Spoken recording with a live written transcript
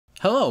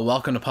Hello,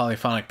 welcome to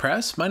Polyphonic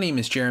Press. My name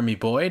is Jeremy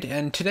Boyd,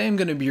 and today I'm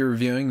going to be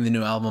reviewing the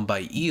new album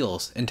by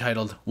Eels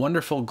entitled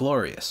Wonderful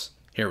Glorious.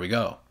 Here we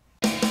go.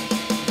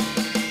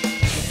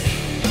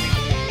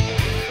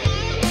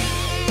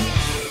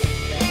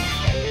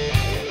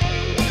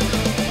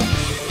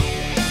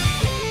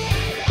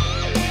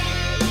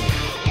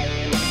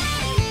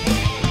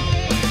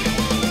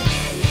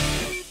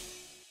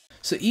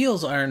 So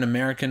Eels are an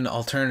American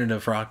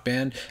alternative rock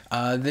band.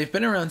 They've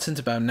been around since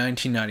about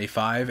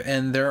 1995,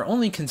 and their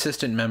only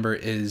consistent member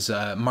is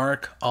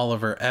Mark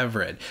Oliver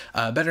Everett,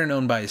 better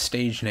known by his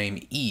stage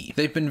name E.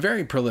 They've been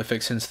very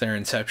prolific since their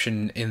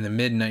inception in the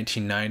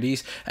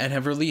mid-1990s and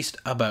have released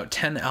about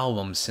 10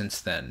 albums since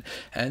then.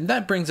 And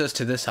that brings us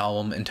to this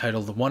album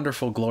entitled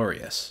Wonderful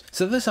Glorious.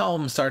 So this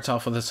album starts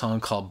off with a song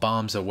called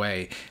Bombs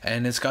Away,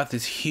 and it's got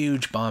this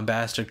huge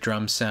bombastic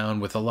drum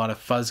sound with a lot of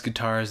fuzz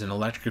guitars and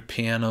electric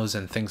pianos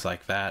and things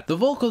like that. The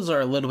vocals are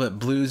a little bit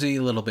bluesy,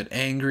 a little bit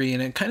angry,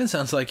 and it kind of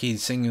sounds like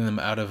he's singing them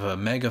out of a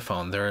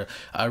megaphone. They're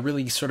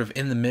really sort of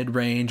in the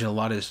mid-range, and a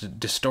lot of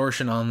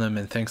distortion on them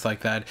and things like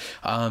that,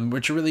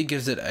 which really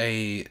gives it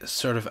a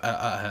sort of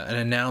an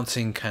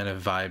announcing kind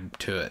of vibe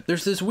to it.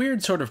 There's this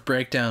weird sort of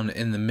breakdown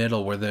in the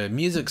middle where the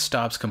music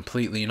stops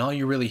completely, and all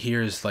you really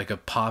hear is like a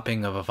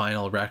popping of a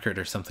vinyl record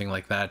or something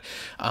like that.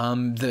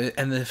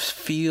 The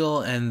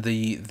feel and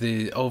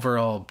the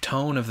overall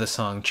tone of the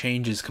song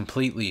changes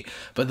completely,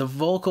 but the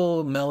vocal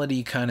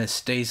melody kind of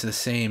stays the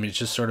same. It's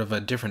just sort of a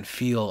different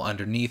feel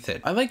underneath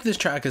it. I like this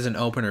track as an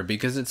opener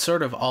because it's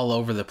sort of all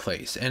over the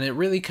place, and it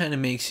really kind of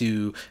makes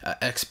you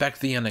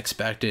expect the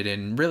unexpected,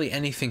 and really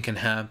anything can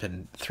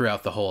happen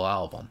throughout the whole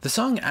album. The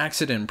song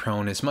Accident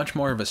Prone is much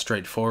more of a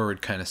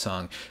straightforward kind of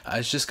song.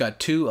 It's just got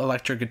two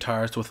electric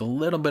guitars with a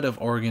little bit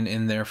of organ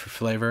in there for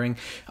flavoring,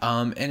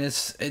 and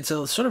it's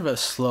a sort of a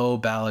slow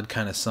ballad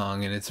kind of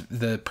song, and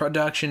the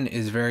production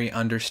is very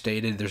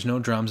understated. There's no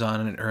drums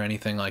on it or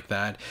anything like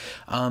that.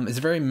 It's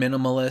very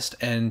minimalist,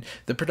 and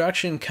the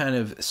production kind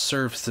of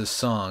serves the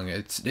song.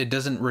 It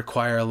doesn't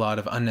require a lot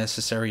of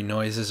unnecessary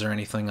noises or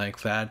anything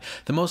like that.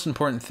 The most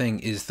important thing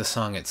is the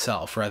song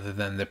itself rather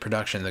than the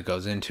production that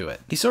goes into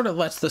it. He sort of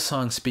lets the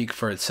song speak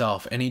for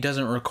itself, and he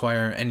doesn't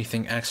require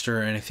anything extra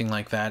or anything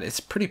like that. It's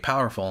pretty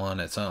powerful on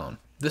its own.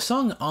 The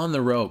song On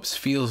the Ropes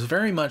feels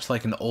very much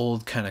like an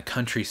old kind of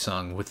country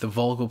song, with the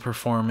vocal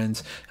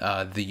performance,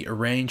 the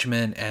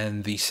arrangement,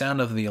 and the sound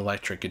of the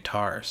electric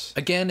guitars.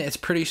 Again, it's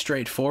pretty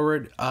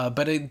straightforward,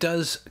 but it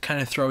does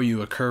kind of throw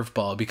you a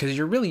curveball because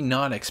you're really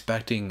not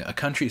expecting a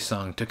country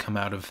song to come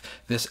out of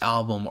this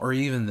album or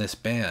even this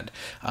band.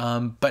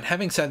 But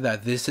having said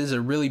that, this is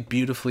a really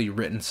beautifully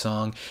written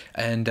song,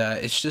 and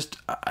it's just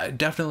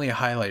definitely a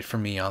highlight for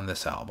me on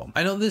this album.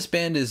 I know this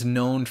band is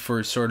known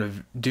for sort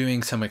of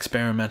doing some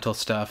experimental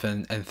stuff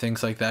and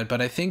things like that,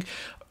 but I think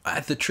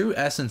at the true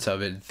essence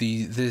of it,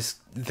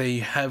 they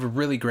have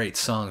really great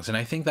songs, and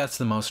I think that's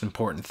the most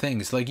important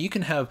thing. It's like you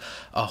can have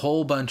a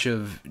whole bunch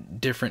of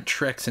different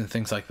tricks and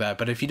things like that,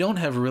 but if you don't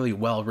have really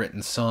well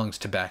written songs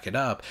to back it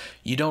up,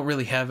 you don't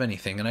really have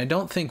anything, and I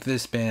don't think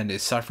this band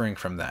is suffering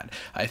from that.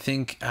 I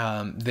think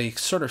they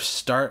sort of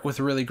start with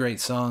really great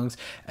songs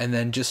and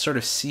then just sort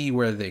of see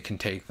where they can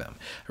take them,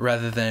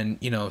 rather than,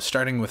 you know,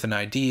 starting with an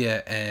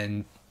idea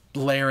and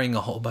layering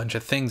a whole bunch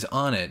of things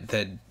on it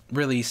that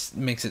really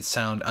makes it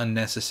sound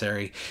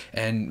unnecessary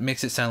and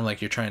makes it sound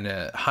like you're trying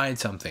to hide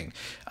something.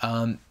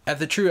 At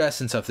the true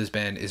essence of this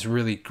band is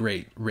really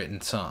great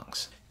written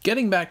songs.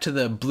 Getting back to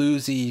the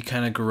bluesy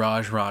kind of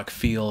garage rock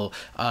feel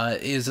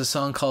is a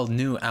song called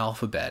New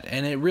Alphabet,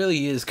 and it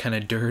really is kind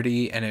of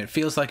dirty, and it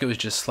feels like it was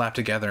just slapped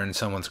together in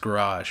someone's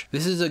garage.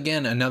 This is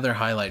again another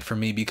highlight for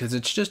me because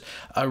it's just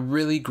a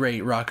really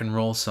great rock and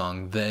roll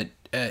song that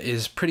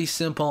is pretty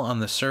simple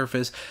on the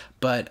surface,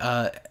 but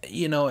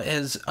you know,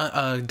 has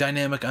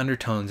dynamic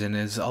undertones and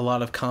has a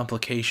lot of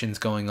complications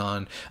going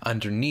on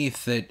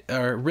underneath that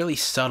are really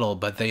subtle,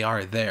 but they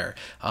are there.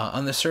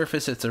 On the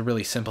surface, it's a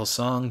really simple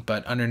song,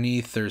 but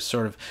underneath there's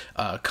sort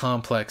of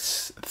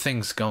complex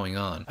things going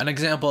on. An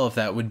example of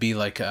that would be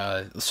like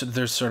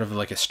there's sort of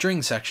like a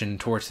string section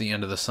towards the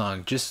end of the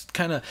song, just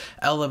kind of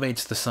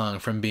elevates the song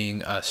from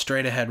being a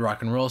straight ahead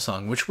rock and roll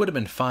song, which would have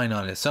been fine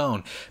on its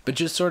own, but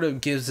just sort of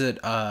gives it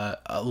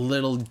a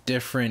little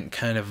different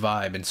kind of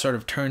vibe and sort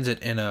of turns it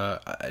in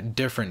a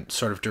different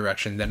sort of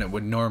direction than it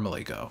would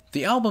normally go.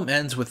 The album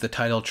ends with the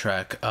title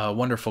track,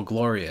 Wonderful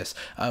Glorious,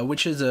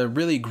 which is a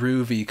really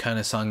groovy kind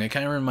of song. It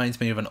kind of reminds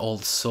me of an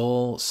old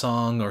soul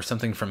song or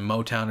something from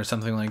Motown or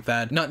something like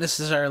that. Not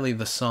necessarily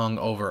the song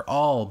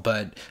overall,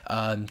 but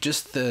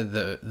just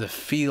the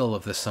feel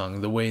of the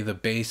song, the way the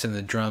bass and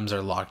the drums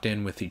are locked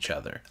in with each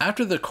other.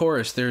 After the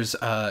chorus, there's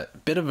a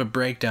bit of a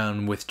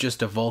breakdown with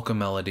just a vocal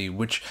melody,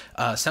 which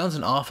sounds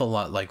an awful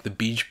lot like the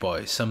Beach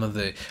Boys. Some of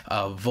the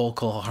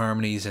vocal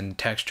harmonies and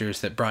textures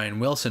that Brian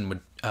Wilson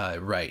would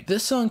right.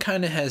 This song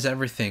kind of has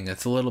everything.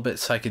 It's a little bit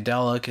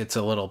psychedelic, it's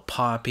a little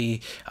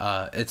poppy,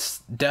 it's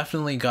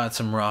definitely got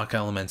some rock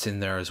elements in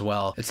there as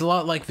well. It's a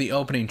lot like the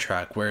opening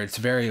track where it's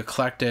very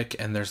eclectic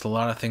and there's a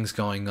lot of things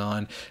going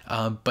on,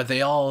 but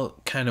they all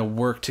kind of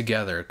work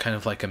together, kind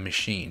of like a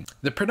machine.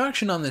 The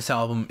production on this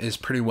album is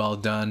pretty well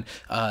done.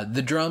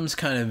 The drums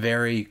kind of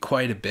vary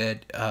quite a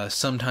bit.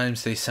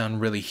 Sometimes they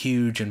sound really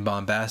huge and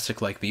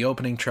bombastic like the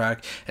opening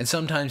track, and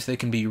sometimes they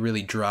can be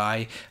really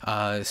dry.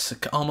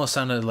 Almost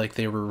sounded like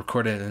they were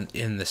recorded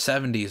in the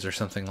 70s or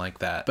something like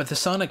that. But the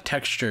sonic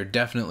texture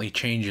definitely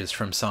changes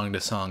from song to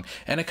song,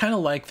 and I kind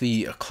of like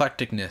the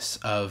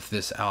eclecticness of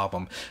this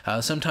album.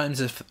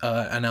 Sometimes if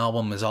an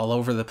album is all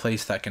over the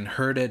place, that can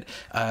hurt it.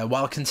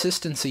 While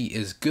consistency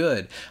is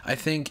good, I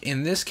think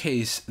in this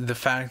case the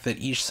fact that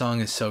each song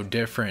is so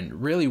different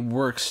really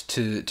works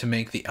to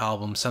make the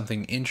album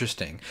something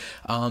interesting.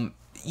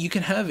 You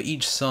can have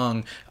each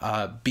song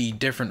be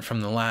different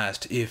from the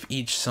last if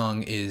each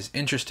song is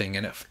interesting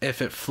and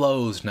if it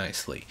flows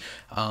nicely.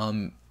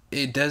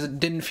 It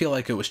didn't feel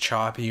like it was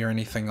choppy or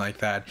anything like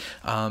that.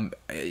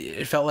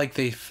 It felt like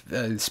they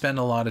spent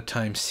a lot of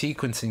time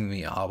sequencing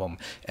the album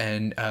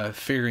and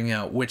figuring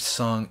out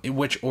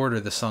which order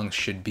the songs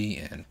should be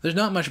in. There's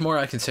not much more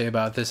I can say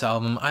about this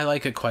album. I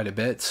like it quite a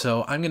bit,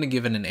 so I'm gonna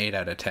give it an 8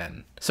 out of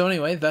 10. So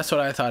anyway, that's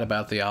what I thought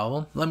about the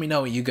album. Let me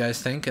know what you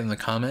guys think in the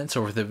comments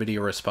or with the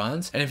video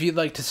response. And if you'd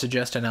like to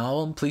suggest an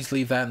album, please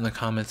leave that in the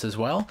comments as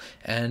well.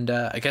 And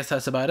I guess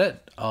that's about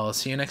it. I'll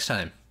see you next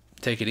time.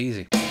 Take it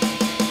easy.